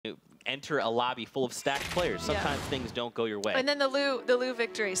enter a lobby full of stacked players. Sometimes things don't go your way. And then the Lou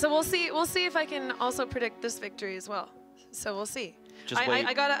victory. So we'll see if I can also predict this victory as well. So we'll see.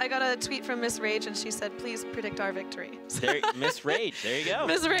 I got a tweet from Miss Rage, and she said, "Please predict our victory." Miss Rage, there you go.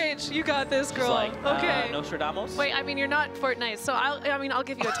 Miss Rage, you got this, girl. She's like, okay. Nostradamus. Wait, I mean you're not Fortnite, so I'll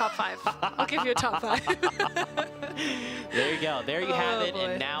give you a top 5. I'll give you a top 5. There you go. There you have it. Boy.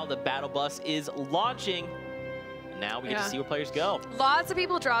 And now the battle bus is launching. Now we get to see where players go. Lots of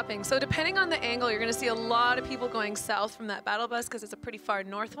people dropping. So depending on the angle, you're going to see a lot of people going south from that battle bus because it's a pretty far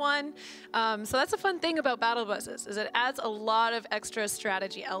north one. So that's a fun thing about battle buses is it adds a lot of extra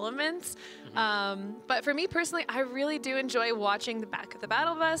strategy elements. But for me personally, I really do enjoy watching the back of the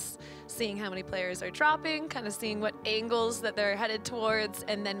battle bus, seeing how many players are dropping, kind of seeing what angles that they're headed towards,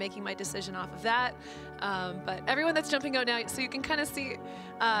 and then making my decision off of that. But everyone that's jumping out now, so you can kind of see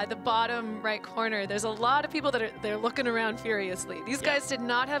the bottom right corner. There's a lot of people that they're looking around furiously. These guys did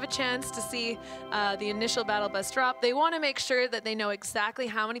not have a chance to see the initial battle bus drop. They want to make sure that they know exactly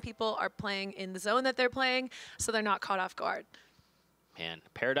how many people are playing in the zone that they're playing, so they're not caught off guard. Man,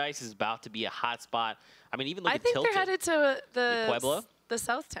 Paradise is about to be a hot spot. I mean, even look at Tilted. I think they're headed to the Pueblo. The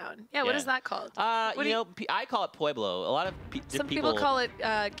South Town. Yeah, what is that called? You know, I call it Pueblo. A lot of some people call it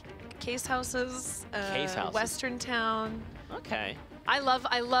Case Houses, Western Town. Okay. I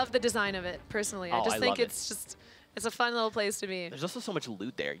love the design of it personally. I just think it's a fun little place to be. There's also so much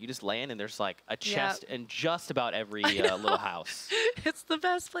loot there. You just land and there's like a chest in just about every little house. It's the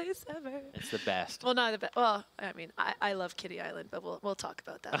best place ever. It's the best. Well, not the best. Well, I mean, I love Kitty Island, but we'll talk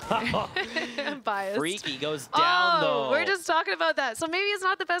about that. I'm biased. Freaky goes down though. We're just talking about that. So maybe it's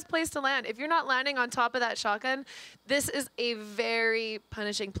not the best place to land. If you're not landing on top of that shotgun, this is a very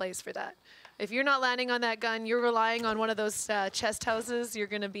punishing place for that. If you're not landing on that gun, you're relying on one of those chest houses. You're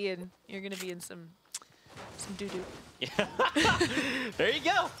gonna be in some doo-doo. Yeah. There you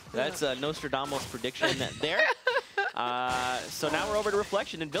go. That's Nostradamus' prediction there. So now we're over to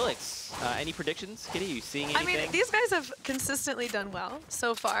Reflection and Villix. Any predictions, Kitty? Are you seeing anything? I mean, these guys have consistently done well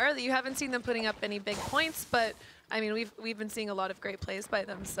so far. You haven't seen them putting up any big points, but I mean, we've been seeing a lot of great plays by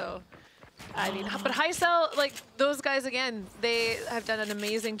them. So, I mean, but Hycel, like those guys again, they have done an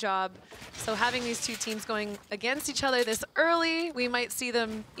amazing job. So having these two teams going against each other this early, we might see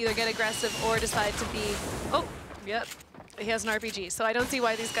them either get aggressive or decide to be. Oh, yep. He has an RPG, so I don't see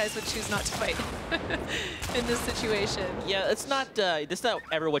why these guys would choose not to fight in this situation. Yeah, it's not that's not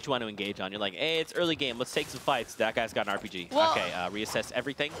ever what you want to engage on. You're like, hey, it's early game. Let's take some fights. That guy's got an RPG. Well, okay, reassess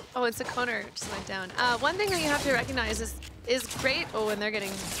everything. Oh, and Sakoner just went down. One thing that you have to recognize is great. Oh, and they're getting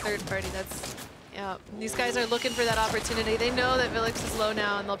third party. That's yeah. These guys are looking for that opportunity. They know that Villix is low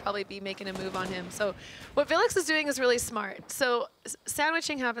now, and they'll probably be making a move on him. So what Villix is doing is really smart. So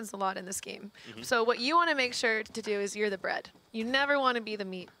sandwiching happens a lot in this game. So what you want to make sure to do is you're the bread. You never want to be the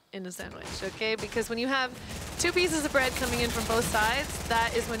meat in a sandwich, okay? Because when you have 2 pieces of bread coming in from both sides,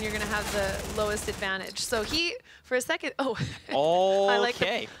 that is when you're going to have the lowest advantage. So he, for a second, I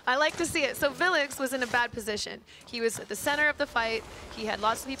like to see it. So Villix was in a bad position. He was at the center of the fight. He had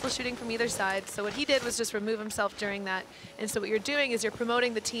lots of people shooting from either side. So what he did was just remove himself during that. And so what you're doing is you're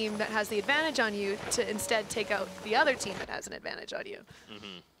promoting the team that has the advantage on you to instead take out the other team that has an advantage on you.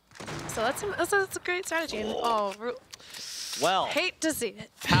 So that's a great strategy. And, well, hate to see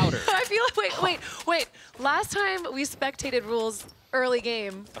it. Powder. I feel like, wait. Last time we spectated Rules early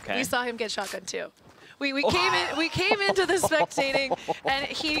game, we saw him get shotgun too. We came into the spectating, and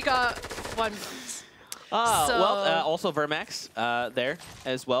he got 1 bonus. Well, also Vermax there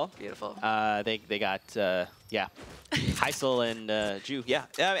as well. Beautiful. They got Hycel and Ju. Yeah,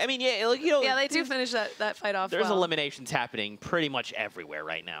 I mean, yeah, you know. Yeah, they do finish that fight off. There's eliminations happening pretty much everywhere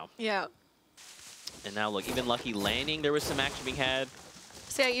right now. Yeah. And now look, even Lucky landing, there was some action being had.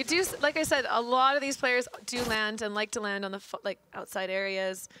 So yeah, you do, like I said, a lot of these players do land and like to land on the outside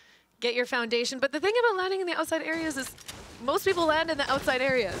areas, get your foundation. But the thing about landing in the outside areas is most people land in the outside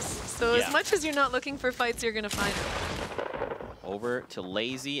areas. So as much as you're not looking for fights, you're going to find them. Over to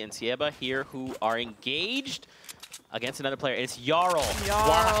Lazy and Sieba here, who are engaged against another player. It's Jarl.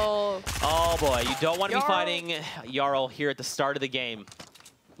 Wow. Oh boy, you don't want to be fighting Jarl here at the start of the game.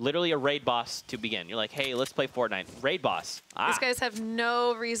 Literally a raid boss to begin. You're like, hey, let's play Fortnite. Raid boss. These guys have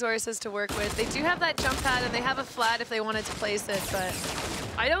no resources to work with. They do have that jump pad, and they have a flat if they wanted to place it, but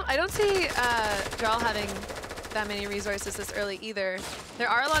I don't see Jarl having that many resources this early either. There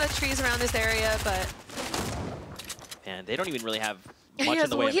are a lot of trees around this area, but man, they don't even really have much in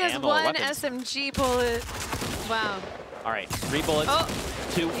the way of ammo or weapons. He has 1 SMG bullet. Wow. All right, 3 bullets.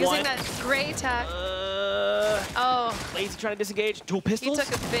 2, 1. Using that gray tack. Lazy trying to disengage. Dual pistols. He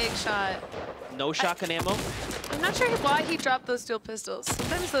took a big shot. No shotgun ammo. I'm not sure why he dropped those dual pistols.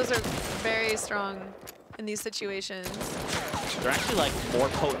 Sometimes those are very strong in these situations. They're actually like more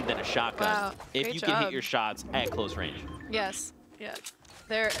potent than a shotgun. Wow, if you can hit your shots at close range. Yes. Yeah.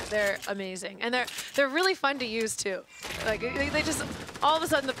 They're amazing, and they're really fun to use too. Like they just all of a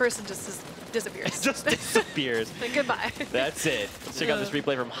sudden the person just disappears. Just disappears. And goodbye. That's it. Let's check out this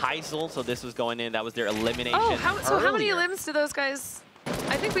replay from Heisel. So this was going in. That was their elimination. Oh, how many limbs do those guys?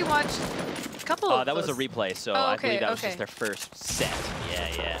 I think we watched a couple. Of that those. was a replay. So I believe that was just their first set.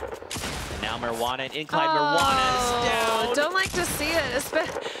 Yeah. And now Mirwana and Incline. Mirwana is down. Don't like to see it,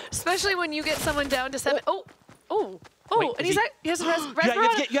 especially when you get someone down to 7. Oh. Wait, and he has res you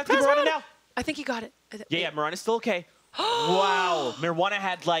have to get Mirwana now. I think he got it. Yeah, Mirwana's still okay. Wow, Mirwana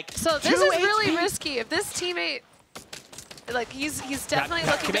had like So this is really risky. If this teammate, like he's definitely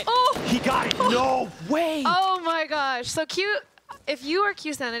looking to, oh! He got it, no way! Oh my gosh, so Q, if you are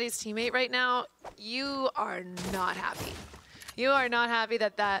Q Sanity's teammate right now, you are not happy. You are not happy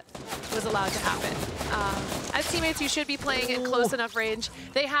that was allowed to happen. As teammates, you should be playing in close enough range.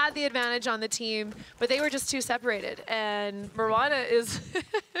 They had the advantage on the team, but they were just too separated. And Mirwana is...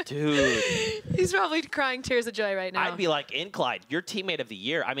 Dude. He's probably crying tears of joy right now. I'd be like, Incline, you're teammate of the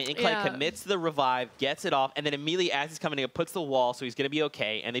year. I mean, Incline commits to the revive, gets it off, and then immediately as he's coming in, puts the wall, so he's going to be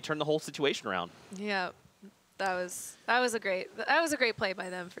okay, and they turn the whole situation around. Yeah, that was a great play by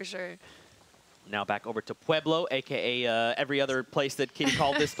them for sure. Now back over to Pueblo, a.k.a. every other place that Katie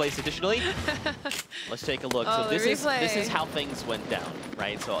called this place additionally. Let's take a look. Oh, so this is how things went down,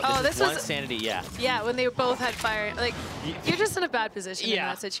 right? So this is one Sanity, yeah. Yeah, when they both had fire. Like, you're just in a bad position in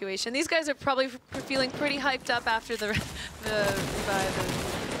that situation. These guys are probably feeling pretty hyped up after the revive.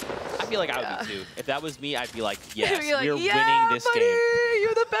 I feel like I would be too. If that was me, I'd be like, yes, like, we're winning this game.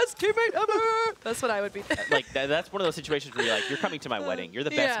 You're the best teammate ever. That's what I would be. Like that's one of those situations where you're like, you're coming to my wedding. You're the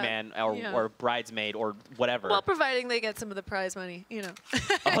best man or bridesmaid or whatever. Well, providing they get some of the prize money, you know.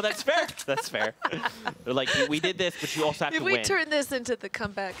 Oh, that's fair. That's fair. They're like, we did this, but you also have to win. If we turn this into the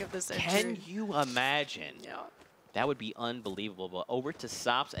comeback of the century. Can you imagine? Yeah. That would be unbelievable. But over to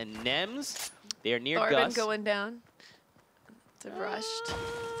Sops and Nems. They are near Gus. Going down. They're rushed.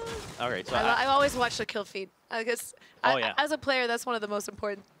 All right, so I always watch the kill feed. I guess as a player, that's one of the most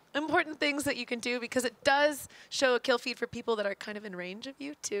important things that you can do because it does show a kill feed for people that are kind of in range of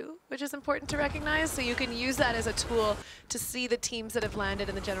you too, which is important to recognize. So you can use that as a tool to see the teams that have landed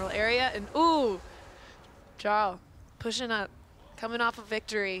in the general area. And ooh, Jarl pushing up, coming off a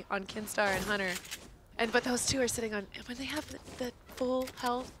victory on Kinstar and Hunter. But those two are sitting on, when they have the full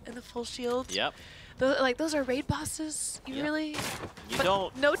health and the full shield. Yep. Those are raid bosses. You really? You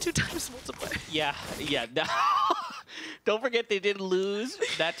don't. No 2x multiplier. Yeah. Don't forget they did lose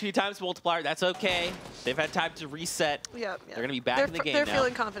that 2x multiplier. That's okay. They've had time to reset. Yeah. They're going to be back in the game now. They're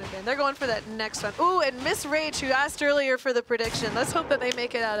feeling confident again. They're going for that next one. Ooh, and Miss Rage, who asked earlier for the prediction. Let's hope that they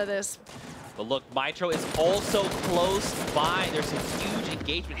make it out of this. But look, Mitro is also close by. There's some huge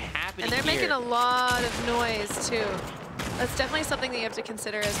engagement happening And they're making a lot of noise, too. That's definitely something that you have to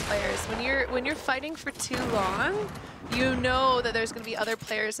consider as players. When you're fighting for too long, you know that there's going to be other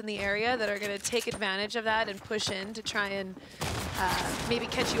players in the area that are going to take advantage of that and push in to try and maybe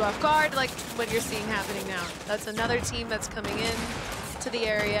catch you off guard, like what you're seeing happening now. That's another team that's coming in to the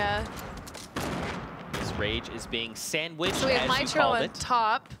area. This Rage is being sandwiched, so we have as you called Mitro on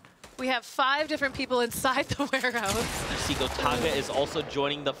top. We have 5 different people inside the warehouse. Seiko Taga is also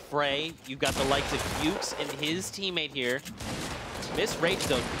joining the fray. You've got the likes of Fuchs and his teammate here. Miss Rage,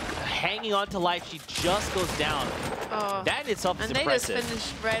 though, hanging on to life. She just goes down. Oh. That in itself is impressive. And they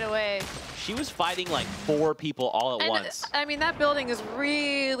just finished right away. She was fighting like 4 people all at once. I mean, that building is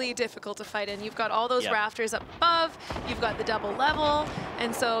really difficult to fight in. You've got all those rafters up above. You've got the double level.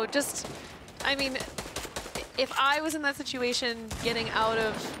 And so just, I mean, if I was in that situation getting out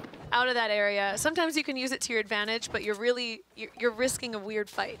of that area, sometimes you can use it to your advantage, but you're risking a weird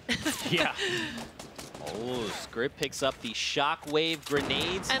fight. Yeah. Oh, Script picks up the shockwave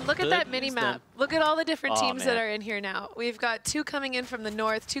grenades. And look at that mini-map. Look at all the different teams that are in here now. We've got 2 coming in from the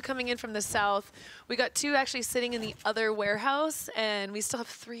north, 2 coming in from the south. We got 2 actually sitting in the other warehouse, and we still have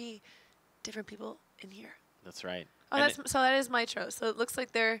 3 different people in here. That's right. Oh, so that is Mitro. So it looks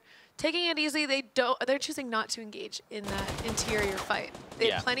like they're taking it easy. They're choosing not to engage in that interior fight. They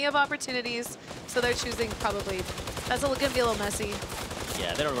have plenty of opportunities, so they're choosing probably. That's going to be a little messy.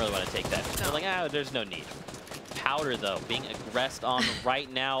 Yeah, they don't really want to take that. No. They're like, there's no need. Powder, though, being aggressed on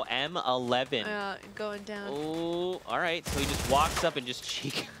right now. M11. Going down. Oh, all right. So he just walks up and just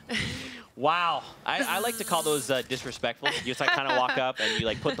cheek. Wow. I like to call those disrespectful. You just like kind of walk up and you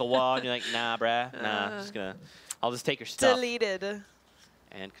like put the wall and you're like, nah, bruh. Nah, I'll just take your stuff. Deleted.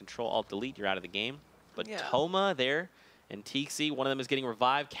 And Control-Alt-Delete, you're out of the game. But Toma there and Tixi, one of them is getting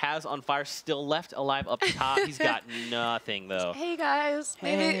revived. Kaz on fire, still left alive up top. He's got nothing, though. Hey, guys.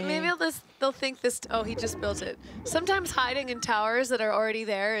 Maybe they'll think this. Oh, he just built it. Sometimes hiding in towers that are already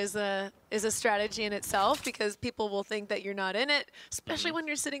there is a strategy in itself, because people will think that you're not in it, especially when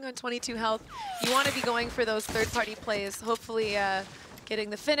you're sitting on 22 health. You want to be going for those third-party plays, hopefully getting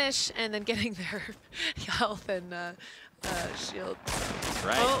the finish and then getting their health and shield. That's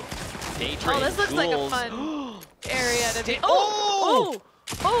right. Oh, this looks like a fun area to be. Oh,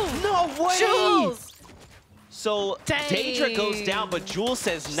 no way! Jules! So Daedra goes down, but Jules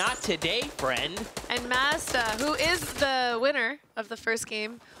says, not today, friend. And Masta, who is the winner of the first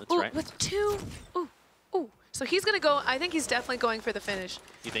game. That's right. With 2. So he's going to go, I think he's definitely going for the finish.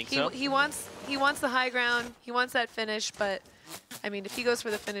 You think so? He wants the high ground. He wants that finish, but I mean, if he goes for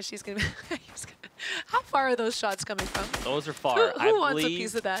the finish, he's going to be... How far are those shots coming from? Those are far. Who wants a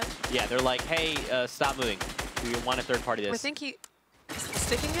piece of that? Yeah, they're like, hey, stop moving. We want a third party this. I think he... Is he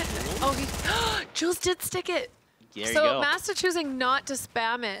sticking it? Oh, he... Jules did stick it. There you so go. Masta choosing not to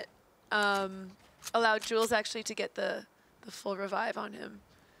spam it allowed Jules actually to get the full revive on him.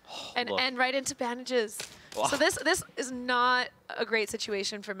 And right into bandages. Wow. So this is not a great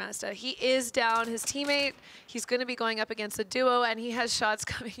situation for Masta. He is down his teammate. He's going to be going up against a duo, and he has shots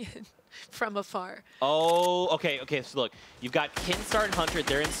coming in from afar. Oh, okay. So look, you've got Kinstar and Hunter.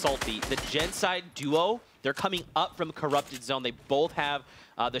 They're in Salty. The Genside duo, they're coming up from Corrupted Zone. They both have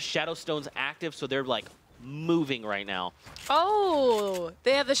the Shadow Stones active, so they're like moving right now. Oh,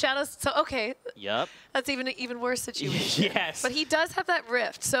 they have the shadows. So okay. Yep. That's even worse situation. Yes. But he does have that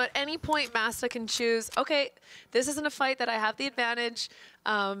rift. So at any point, Masta can choose. Okay, this isn't a fight that I have the advantage.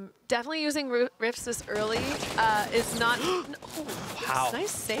 Definitely using rifts this early is not. Wow. Nice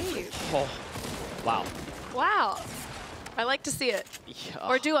save. Oh. Wow. Wow. I like to see it. Yeah.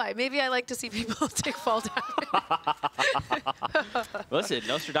 Or do I? Maybe I like to see people take fall damage. Listen,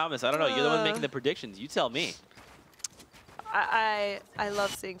 Nostradamus, I don't know. You're the one making the predictions. You tell me. I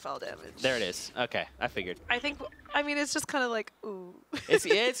love seeing fall damage. There it is. Okay, I figured. I mean, it's just kind of like, ooh.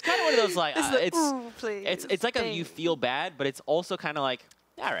 It's kind of one of those like, ooh, please. It's like you feel bad, but it's also kind of like,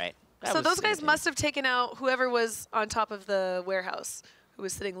 all right. So those guys must have taken out whoever was on top of the warehouse, who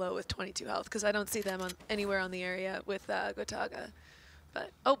was sitting low with 22 health, because I don't see them anywhere on the area with Gotaga.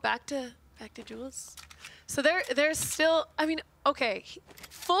 But back to Jules. So they're still. I mean, okay,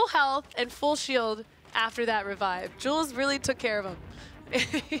 full health and full shield after that revive. Jules really took care of him.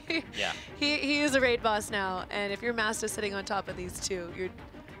 Yeah. He is a raid boss now, and if you're Masta sitting on top of these two, you're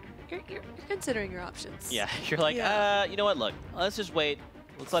considering your options. Yeah, you're like, you know what? Look, let's just wait.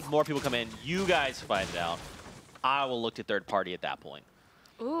 Let's let more people come in. You guys fight it out. I will look to third party at that point.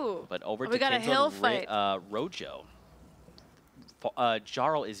 Ooh. But over to we got a hill fight. Rojo.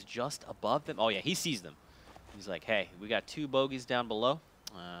 Jarl is just above them. Oh, yeah, he sees them. He's like, hey, we got 2 bogeys down below.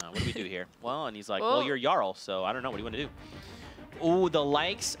 What do we do here? Well, and he's like, well, you're Jarl, so I don't know. What do you want to do? Ooh, the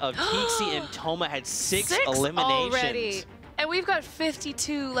likes of Tixi and Toma had 6 eliminations. Already. And we've got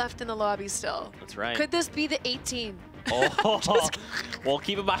 52 left in the lobby still. That's right. Could this be the 18? Oh, well,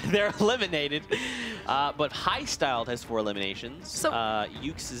 keep in mind they're eliminated. But High Styled has 4 eliminations. So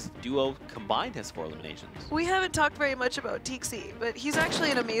Yuke's duo combined has 4 eliminations. We haven't talked very much about Tixi, but he's actually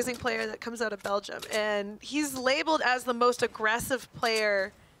an amazing player that comes out of Belgium. And he's labeled as the most aggressive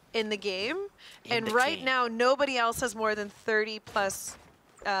player in the game. Right now, nobody else has more than 30+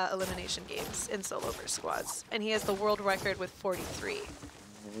 elimination games in solo versus squads. And he has the world record with 43.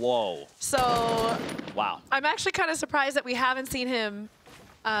 Whoa. So, wow. I'm actually kind of surprised that we haven't seen him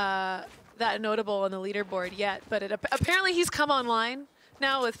that notable on the leaderboard yet. But apparently he's come online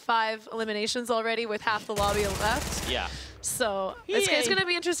now with 5 eliminations already with half the lobby left. Yeah. So it's going to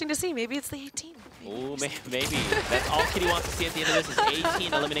be interesting to see. Maybe it's the 18. Ooh, maybe. That's all Kitty wants to see at the end of this is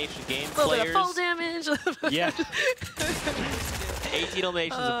 18 elimination game players. Fall damage. Yeah. 18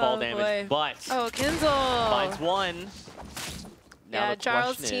 eliminations of fall damage. But Kinzel finds 1. Now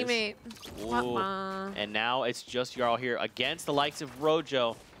Jarl's teammate. Ooh. And now it's just Jarl here against the likes of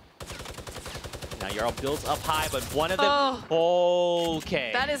Rojo. Now Jarl builds up high, but one of them...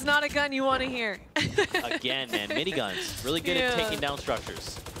 Okay. That is not a gun you want to hear. Again, man, miniguns. Really good at taking down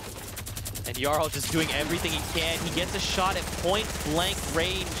structures. And Jarl just doing everything he can. He gets a shot at point-blank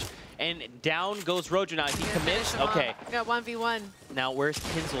range. And down goes Rojo now. He commits. Okay. We got 1v1. Now, where's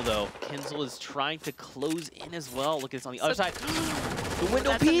Kinzel, though? Kinzel is trying to close in as well. Look, it's on the other side. The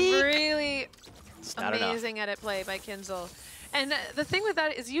window peek! That's really amazing edit play by Kinzel. And the thing with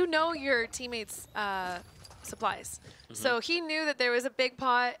that is you know your teammates' supplies. So he knew that there was a big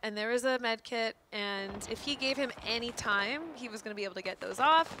pot and there was a med kit, and if he gave him any time, he was going to be able to get those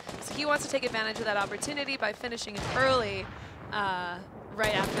off. So he wants to take advantage of that opportunity by finishing it early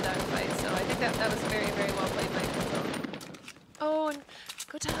right after that fight. So I think that was very, very well played by him. Oh, and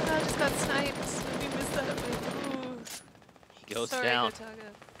Gotaga just got sniped. We missed that. Ooh. He goes Sorry, down.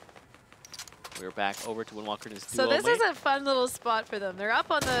 Gotaga. We're back over to Windwalker and his So this is a fun little spot for them. They're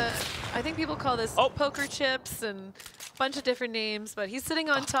up on the, I think people call this poker chips and a bunch of different names, but he's sitting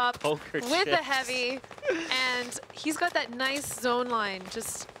on top with the heavy, and he's got that nice zone line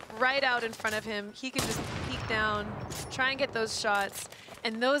just right out in front of him. He can just peek down, try and get those shots,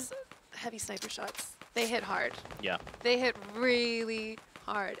 and those heavy sniper shots, they hit hard. Yeah. They hit really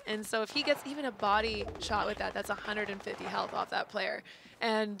hard, and so if he gets even a body shot with that, that's 150 health off that player.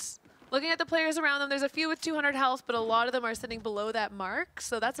 And looking at the players around them, there's a few with 200 health, but a lot of them are sitting below that mark,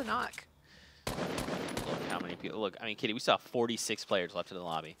 so that's a knock. Look how many people. Look, I mean, Kitty, we saw 46 players left in the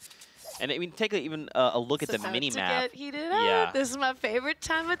lobby. And I mean, take even a look at the mini-map. Get heated up. This is my favorite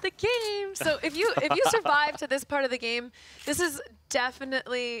time of the game. So if you survive to this part of the game, this is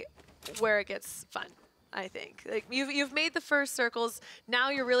definitely where it gets fun, I think. Like you've made the first circles. Now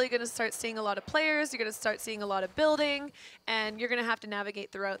you're really going to start seeing a lot of players. You're going to start seeing a lot of building, and you're going to have to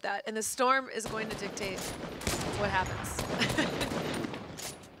navigate throughout that. And the storm is going to dictate what happens.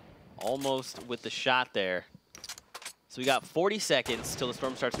 Almost with the shot there. So we got 40 seconds till the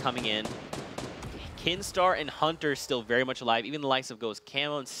storm starts coming in. Kinstar and Hunter still very much alive. Even the likes of Ghost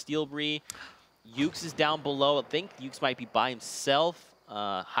Camo and Steelbree. Ukes is down below. I think Ukes might be by himself.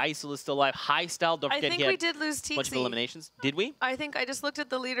 Heisel is still alive. Highstyle, don't forget, I think we did lose Tixi. Bunch of eliminations. Did we? I think I just looked at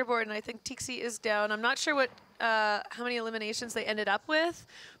the leaderboard, and I think Tixi is down. I'm not sure what how many eliminations they ended up with,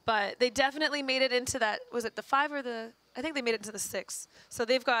 but they definitely made it into that. Was it the 5 or the? I think they made it into the 6. So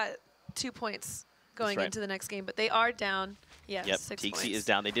they've got 2 points going into the next game, but they are down. Yes, yep, 6 Tixi points. is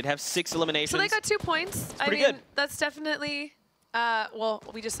down. They did have 6 eliminations. So they got 2 points. I mean, that's definitely. Well,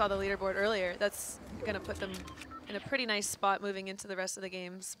 we just saw the leaderboard earlier. That's going to put them in a pretty nice spot moving into the rest of the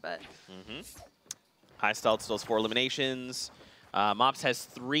games, but. Highstyle still has 4 eliminations. Mops has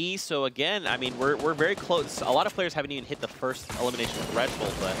 3, so again, I mean, we're very close. A lot of players haven't even hit the first elimination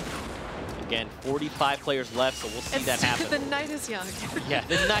threshold, but again, 45 players left, so we'll see that happen. The night is young. Yeah,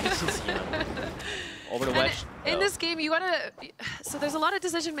 the night is young. Over to Wedge. In this game, you gotta. So there's a lot of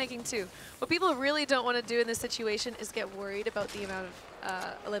decision making too. What people really don't want to do in this situation is get worried about the amount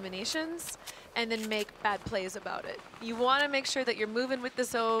of eliminations and then make bad plays about it. You want to make sure that you're moving with the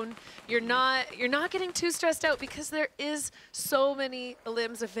zone. You're not getting too stressed out because there is so many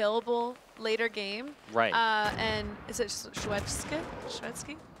elims available later game. Right. And is it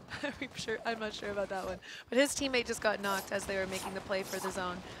Shwetsky? I'm not sure about that one. But his teammate just got knocked as they were making the play for the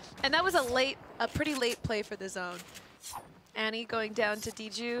zone. And that was a pretty late play for the zone. Annie going down to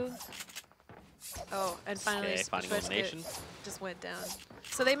Diju. Oh, and finally elimination. Just went down.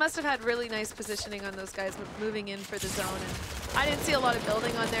 So they must have had really nice positioning on those guys moving in for the zone. And I didn't see a lot of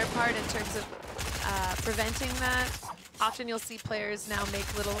building on their part in terms of preventing that. Often you'll see players now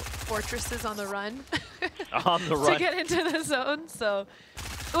make little fortresses on the run. On the run. To get into the zone. So,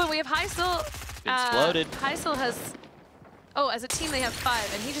 oh, we have Heisel. Exploded. Heisel has, oh, as a team they have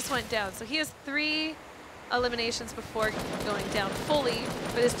 5, and he just went down. So he has 3 eliminations before going down fully,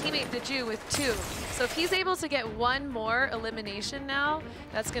 but his teammate Diju with 2. So if he's able to get 1 more elimination now,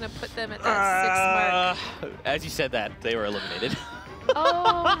 that's going to put them at that 6 mark. As you said that, they were eliminated.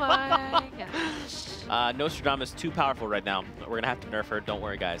 Oh my gosh. Nostradamus too powerful right now. We're going to have to nerf her. Don't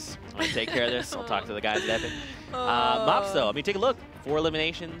worry, guys. I'm going to take care of this. I'll talk to the guys at Epic. Mops, though, I mean, take a look. 4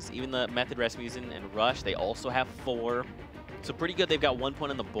 eliminations. Even the Method, Rasmussen, and Rush, they also have 4. So pretty good. They've got 1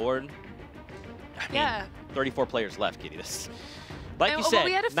 point on the board. I mean, 34 players left, Kitty. This, like you said,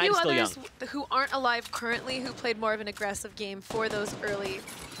 we had a few others young. Who aren't alive currently who played more of an aggressive game for those early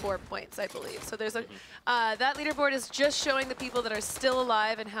 4 points, I believe. So there's a that leaderboard is just showing the people that are still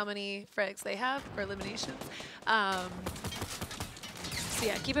alive and how many frags they have or eliminations. So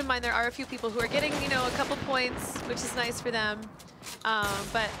yeah, keep in mind there are a few people who are getting, you know, a couple points, which is nice for them.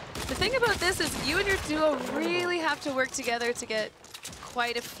 But the thing about this is you and your duo really have to work together to get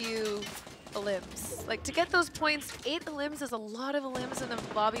quite a few elims. Like to get those points, 8 elims is a lot of elims in a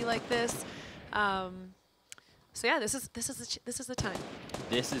lobby like this. So yeah, this is the time.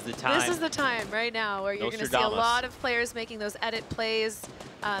 This is the time. This is the time right now where you're going to see a lot of players making those edit plays,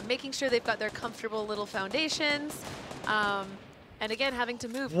 making sure they've got their comfortable little foundations, and again having to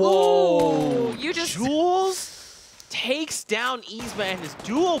move. Whoa! Ooh, you just Jules takes down Yzma and his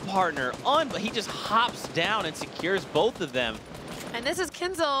dual partner. But he just hops down and secures both of them. And this is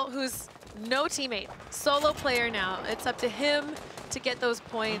Kinzel, who's no teammate. Solo player now. It's up to him to get those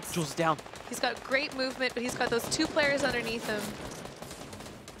points. Jules down. He's got great movement, but he's got those 2 players underneath him.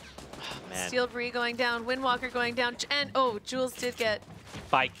 Man. Steel Bree going down, Windwalker going down, and oh, Jules did get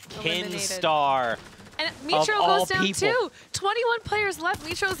by Kinstar. And Mitro goes down too. 21 players left.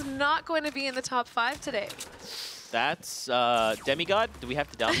 Mitro's not going to be in the top 5 today. That's Demigod. Do we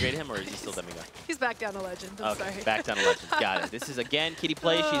have to downgrade him, or is he still Demigod? He's back down to Legend. I'm sorry. Back down to Legend. Got it. This is, again, Kitty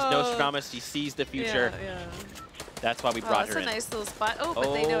plays. She's Nostradamus. She sees the future. Yeah. That's why we brought her in. That's a nice little spot. Oh,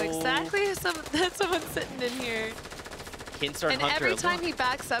 but they know exactly that someone's sitting in here. Kinstar and Hunter every time he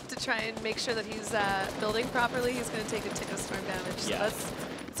backs up to try and make sure that he's building properly, he's going to take a tick of storm damage. So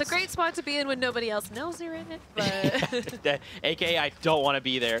it's a great spot to be in when nobody else knows you're in it. But AKA, I don't want to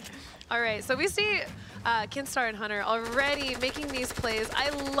be there. All right, so we see Kinstar and Hunter already making these plays.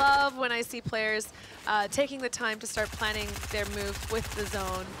 I love when I see players taking the time to start planning their move with the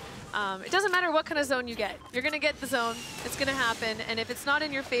zone. It doesn't matter what kind of zone you get. You're going to get the zone. It's going to happen. And if it's not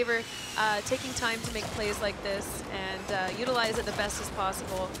in your favor, taking time to make plays like this and utilize it the best as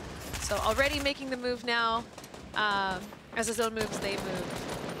possible. So already making the move now. As the zone moves, they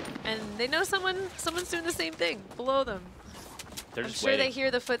move. And they know someone's doing the same thing below them. They're I'm just sure waiting. they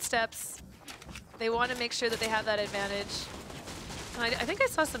hear the footsteps. They want to make sure that they have that advantage. I think I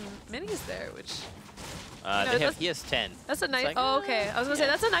saw some minis there, which... he has 10. That's a nice... Like, oh, okay. I was going to say,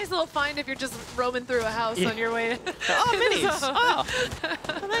 that's a nice little find if you're just roaming through a house on your way. Oh, minis! Oh,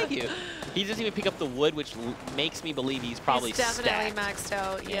 thank you. He doesn't even pick up the wood, which makes me believe he's probably He's definitely stacked. maxed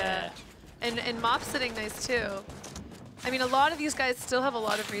out, yeah. And Mop's sitting nice, too. I mean, a lot of these guys still have a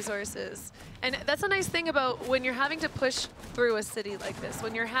lot of resources. And that's a nice thing about when you're having to push through a city like this,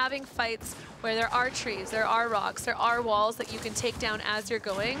 when you're having fights where there are trees, there are rocks, there are walls that you can take down as you're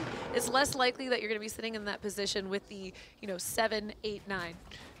going, it's less likely that you're going to be sitting in that position with the, 7, 8, 9.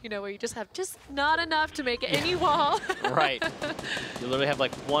 Where you just have not enough to make any wall. Right. You literally have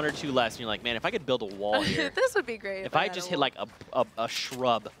like 1 or 2 less, and you're like, man, if I could build a wall here. This would be great. If I just hit like a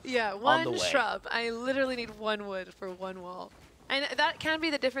shrub. Yeah, on the way. 1 shrub. I literally need 1 wood for 1 wall. And that can be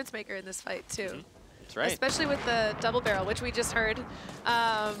the difference maker in this fight, too. Mm-hmm. That's right. Especially with the double barrel, which we just heard.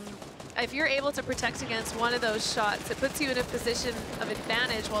 If you're able to protect against one of those shots, it puts you in a position of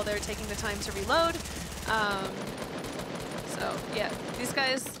advantage while they're taking the time to reload. So, yeah, these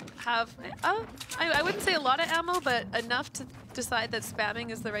guys have, I wouldn't say a lot of ammo, but enough to decide that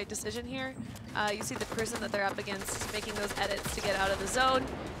spamming is the right decision here. You see the person that they're up against making those edits to get out of the zone.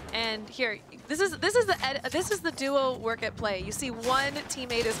 And here, this is the duo work at play. You see one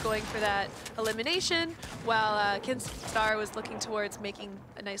teammate is going for that elimination, while Kinstar was looking towards making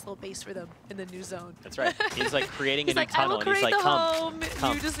a nice little base for them in the new zone. That's right. He's like creating a new like, tunnel, and he's like, come.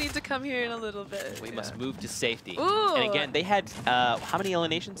 You just need to come here in a little bit. We must move to safety. Ooh. And again, they had how many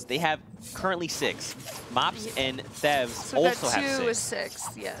eliminations? They have currently 6. Mops and Thevs also have 6. 2 is 6,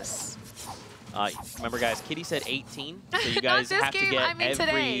 yes. Remember, guys, Kitty said 18, so you guys have to get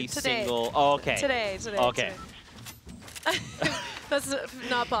every today. single. Oh, okay. Today. Okay. That's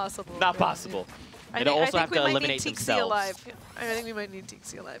not possible. Not possible. I They also have think to we might eliminate need themselves. alive. I think we might need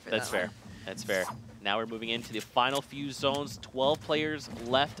Tixie alive for That's that fair. one. That's fair. Now we're moving into the final few zones. 12 players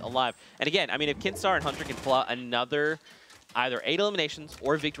left alive. And again, I mean, if Kinstar and Hunter can pull out another either 8 eliminations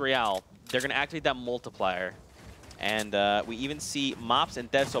or Victory Royale, they're going to activate that multiplier. And we even see Mops and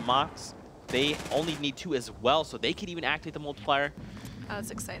Dev. So Mops, they only need 2 as well, so they can even activate the multiplier. Oh,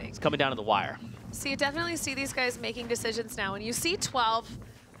 that's exciting. It's coming down to the wire. So you definitely see these guys making decisions now. When you see 12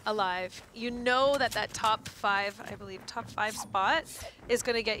 alive, you know that that top 5, I believe, top 5 spot is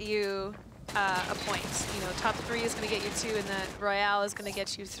going to get you a point. Top 3 is going to get you 2, and that Royale is going to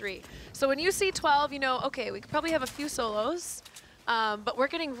get you 3. So when you see 12, you know, okay, we could probably have a few solos, but we're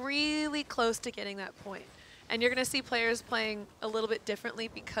getting really close to getting that point. And you're going to see players playing a little bit differently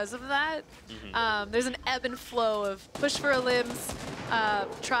because of that. Mm-hmm. There's an ebb and flow of push for a limbs,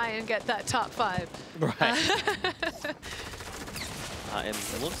 try and get that top 5. Right. And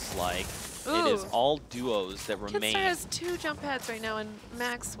it looks like it is all duos that remain. Kinstar has 2 jump pads right now, and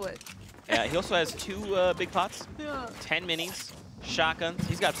Max would. Yeah, he also has 2 big pots, Yeah. 10 minis, shotguns.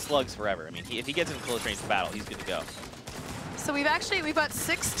 He's got slugs forever. I mean, if he gets in close range battle, he's good to go. So we've got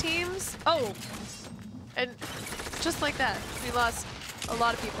 6 teams. Oh, and just like that, we lost a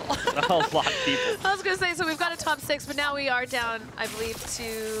lot of people. A lot of people. I was going to say, so we've got a top 6, but now we are down, I believe,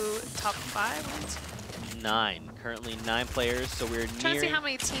 to top 5. 9. Currently 9 players, so we're Trying to see how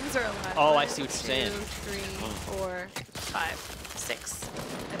many teams are alive. Oh, 1, I see what you're saying. 2, 3, 4, 5, 6,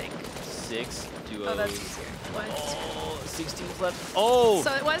 I think. 6 duos. Oh, that's easier. 1, 6 teams left. Oh!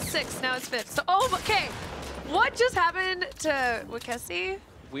 So it was 6, now it's 5th. So, okay. What just happened to Wakesi?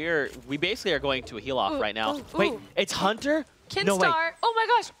 we basically are going to a heal off right now. Wait, it's Hunter? Kinstar. No, wait. Oh my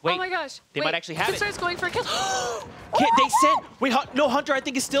gosh. Wait. Oh my gosh. They might actually have it. Kinstar's going for a kill. They sent. Wait, no, Hunter, I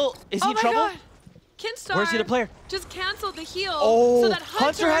think is still. Is he in trouble? God. Kinstar. Where's the other player? Just canceled the heal so that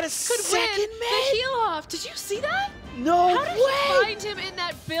Hunter had a could second win the heal off. Did you see that? No How did he find him in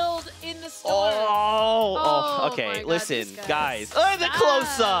that build in the storm? Okay. Listen, guys. The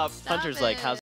close up. Hunter's like, how's